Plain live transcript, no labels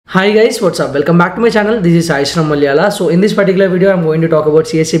Hi guys, what's up? Welcome back to my channel. This is Sai Charan Malyala. So in this particular video, I'm going to talk about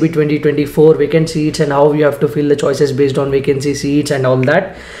CSAB 2024 vacant seats and how you have to fill the choices based on vacancy seats and all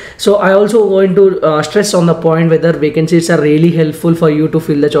that. So I also going to stress on the point whether vacancies are really helpful for you to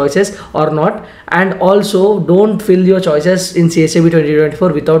fill the choices or not. And also don't fill your choices in CSAB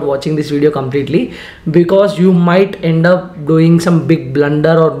 2024 without watching this video completely, because you might end up doing some big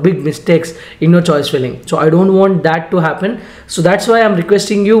blunder or big mistakes in your choice filling. So I don't want that to happen. So that's why I'm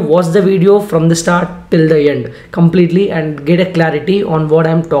requesting you watch the video from the start till the end completely and get a clarity on what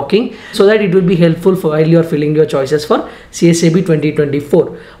I'm talking, so that it will be helpful for while you're filling your choices for CSAB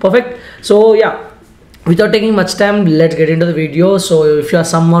 2024. Perfect. So yeah, without taking much time, let's get into the video. So if you are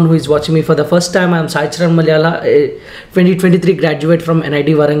someone who is watching me for the first time, I'm Sai Charan Malyala, a 2023 graduate from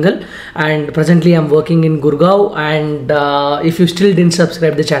NITW Warangal, and presently I'm working in Gurgaon. And if you still didn't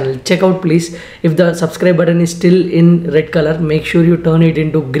subscribe the channel, check out please. If the subscribe button is still in red color, make sure you turn it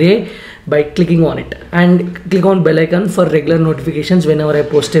into gray by clicking on it, and click on bell icon for regular notifications whenever I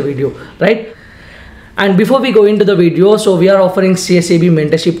post a video, right? And before we go into the video, so we are offering CSAB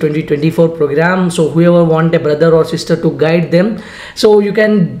Mentorship 2024 program. So whoever want a brother or sister to guide them, so you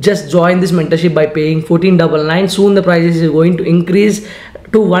can just join this mentorship by paying 1499. Soon the prices is going to increase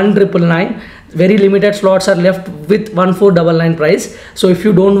to 1999. Very limited slots are left with 1499 price. So if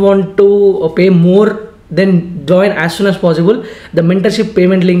you don't want to pay more, then join as soon as possible. The mentorship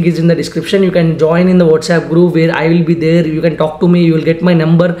payment link is in the description. You can join in the WhatsApp group where I will be there. You can talk to me, you will get my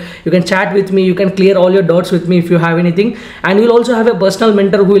number, you can chat with me, you can clear all your doubts with me if you have anything. And you will also have a personal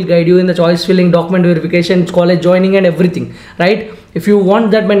mentor who will guide you in the choice filling, document verification, college joining and everything, right? If you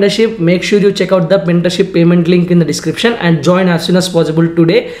want that mentorship, make sure you check out the mentorship payment link in the description and join as soon as possible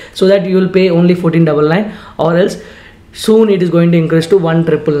today, so that you will pay only 1499, or else soon it is going to increase to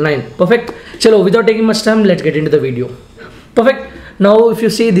 1999. Perfect. Chalo, without taking much time, let's get into the video. Perfect. Now if you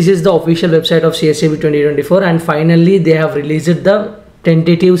see, this is the official website of CSAB 2024, and finally they have released the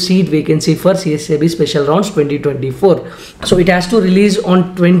tentative seat vacancy for CSAB special rounds 2024. So it has to release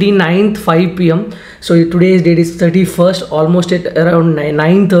on 29th 5 p.m. so today's date is 31st, almost at around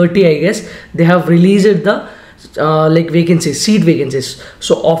 9:30 I guess. They have released the seat vacancies.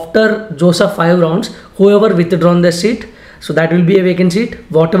 So after josaa 5 rounds, whoever withdrawn the seat, so that will be a vacant seat.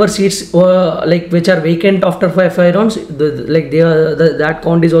 Whatever seats which are vacant after 5 rounds, that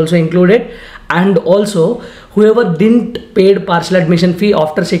count is also included. And also whoever didn't paid partial admission fee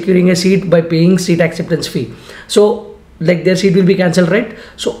after securing a seat by paying seat acceptance fee, so their seat will be cancelled, right?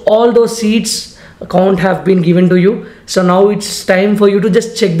 So all those seats count have been given to you. So now it's time for you to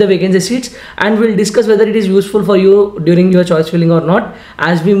just check the vacancy seats, and we'll discuss whether it is useful for you during your choice filling or not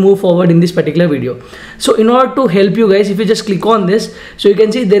as we move forward in this particular video. So in order to help you guys, if you just click on this, so you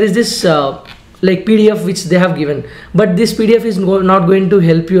can see there is this PDF which they have given, but this PDF is not going to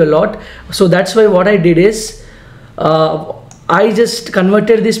help you a lot. So that's why what I did is I just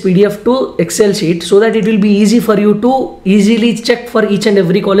converted this PDF to Excel sheet, so that it will be easy for you to easily check for each and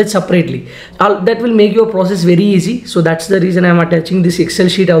every college separately. That will make your process very easy. So that's the reason I'm attaching this Excel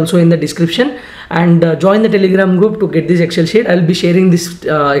sheet also in the description. And join the Telegram group to get this Excel sheet. I'll be sharing this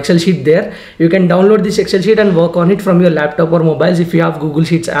Excel sheet there. You can download this Excel sheet and work on it from your laptop or mobiles. If you have Google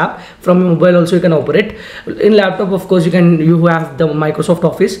Sheets app, from your mobile also you can operate. In laptop, of course, you have the Microsoft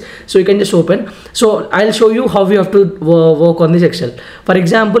Office, so you can just open. So I'll show you how you have to work on this Excel. For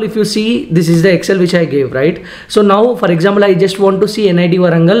example, if you see, this is the Excel which I gave, right? So now, for example, I just want to see NITW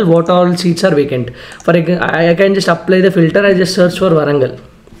Warangal, what all seats are vacant. I can just apply the filter. I just search for Warangal.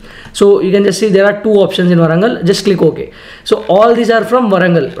 So you can just see there are 2 options in Warangal. Just click OK. So all these are from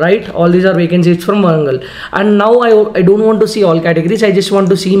Warangal, right? All these are vacant seats from Warangal. And now I don't want to see all categories. I just want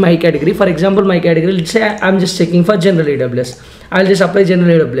to see my category. For example, my category, let's say I'm just checking for general AWS. I'll just apply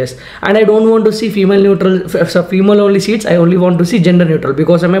general AWS. And I don't want to see female neutral, female only seats. I only want to see gender neutral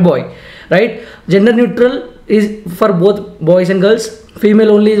because I'm a boy, right? Gender neutral is for both boys and girls.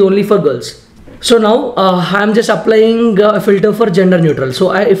 Female only is only for girls. So now I'm just applying a filter for gender neutral.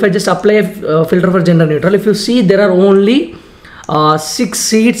 So if I just apply a filter for gender neutral, if you see, there are only 6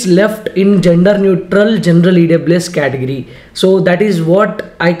 seats left in gender neutral general AWS category. So that is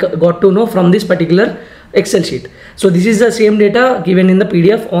what I got to know from this particular Excel sheet. So this is the same data given in the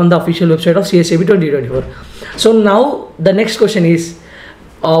PDF on the official website of CSAB 2024. So now the next question is,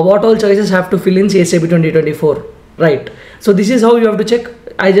 what all choices have to fill in CSAB 2024, right? So this is how you have to check.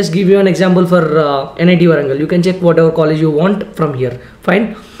 I just give you an example for NITW Warangal. You can check whatever college you want from here.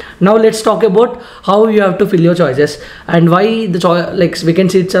 Fine. Now let's talk about how you have to fill your choices and why the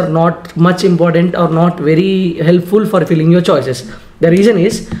vacant seats are not much important or not very helpful for filling your choices. The reason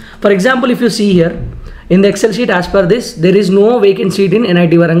is, for example, if you see here, In the Excel sheet, as per this, there is no vacant seat in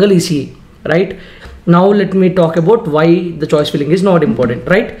NIT Warangal ECE, right? Now let me talk about why the choice filling is not important,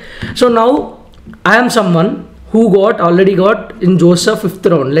 right? So now I am someone who already got in josaa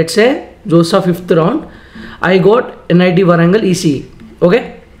 5th round. Let's say josaa 5th round, I got NIT Warangal ECE.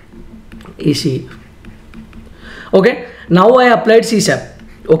 Okay, ECE. Okay, now I applied CSAB.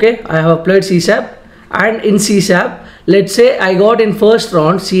 Okay, I have applied CSAB, and in CSAB, let's say I got in first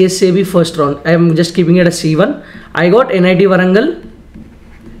round CSAB first round. I am just keeping it as C1. I got NIT Warangal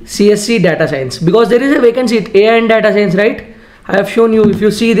CSC data science, because there is a vacancy AI and data science, right? I have shown you. If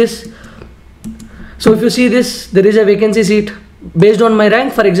you see this, so if you see this, there is a vacancy seat based on my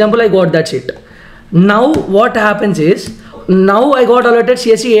rank. For example, I got that seat. Now what happens is, now I got allotted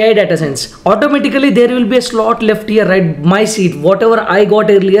CSC AI data science. Automatically there will be a slot left here, right? My seat, whatever I got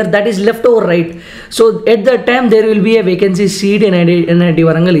earlier, that is left over, right? So at that time there will be a vacancy seat in NIT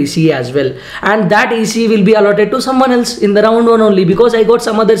Warangal ECE as well, and that ECE will be allotted to someone else in the round 1 only, because I got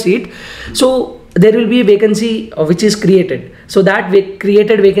some other seat. So there will be a vacancy which is created. So that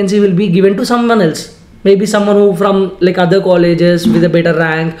created vacancy will be given to someone else. Maybe someone who from like other colleges with a better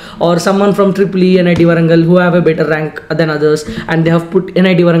rank, or someone from EEE NIT Warangal who have a better rank than others, and they have put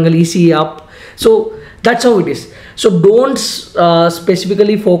NIT Warangal ECE up. So that's how it is. So don't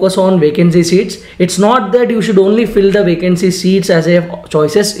specifically focus on vacancy seats. It's not that you should only fill the vacancy seats as a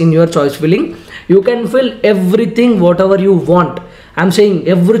choices in your choice filling. You can fill everything whatever you want. I'm saying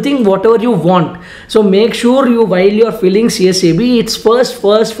everything whatever you want. So make sure you, while you're filling CSAB, it's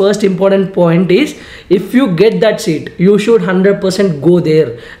first important point is, if you get that seat, you should 100% go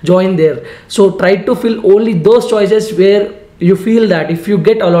there, join there. So try to fill only those choices where you feel that if you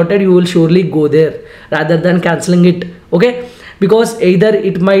get allotted, you will surely go there, rather than cancelling it. Okay, because either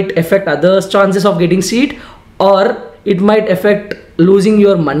it might affect others' chances of getting seat, or it might affect losing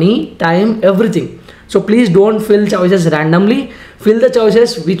your money, time, everything. So please don't fill choices randomly. Fill the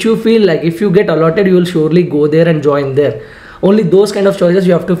choices which you feel like if you get allotted, you will surely go there and join there. Only those kind of choices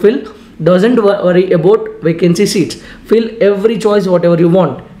you have to fill. Doesn't worry about vacancy seats. Fill every choice whatever you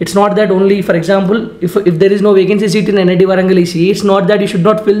want. It's not that only, for example, if there is no vacancy seat in NIT Warangal ECE, it's not that you should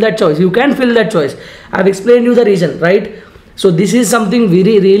not fill that choice. You can fill that choice. I've explained you the reason, right? So this is something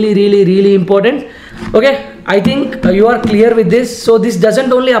very really important. Okay, I think you are clear with this. So this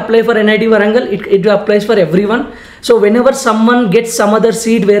doesn't only apply for NIT Warangal, it applies for everyone. So whenever someone gets some other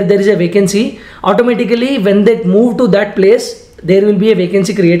seat where there is a vacancy, automatically when they move to that place, there will be a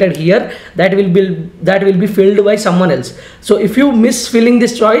vacancy created here that will be filled by someone else. So if you miss filling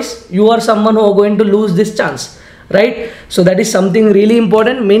this choice, you are someone who are going to lose this chance, right? So that is something really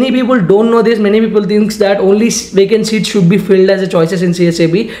important. Many people don't know this. Many people think that only vacant seats should be filled as a choices in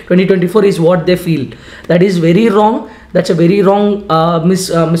CSAB 2024 is what they feel. That is very wrong. That's a very wrong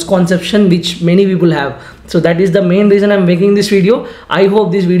misconception which many people have. So that is the main reason I'm making this video. I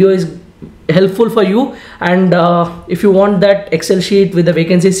hope this video is helpful for you, and if you want that Excel sheet with the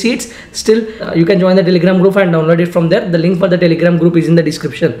vacancy seats, still you can join the Telegram group and download it from there. The link for the Telegram group is in the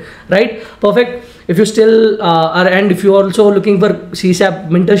description, right? Perfect. If you still are, and if you are also looking for CSAB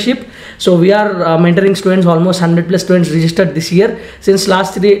mentorship, so we are mentoring students, almost 100+ students registered this year. Since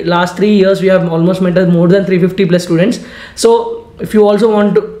last three years we have almost mentored more than 350+ students. So if you also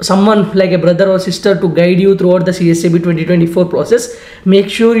want someone like a brother or sister to guide you throughout the CSAB 2024 process, make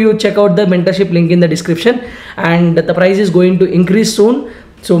sure you check out the mentorship link in the description, and the price is going to increase soon.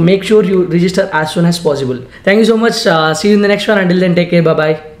 So make sure you register as soon as possible. Thank you so much. See you in the next one. Until then, take care. Bye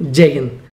bye. Jai Hind.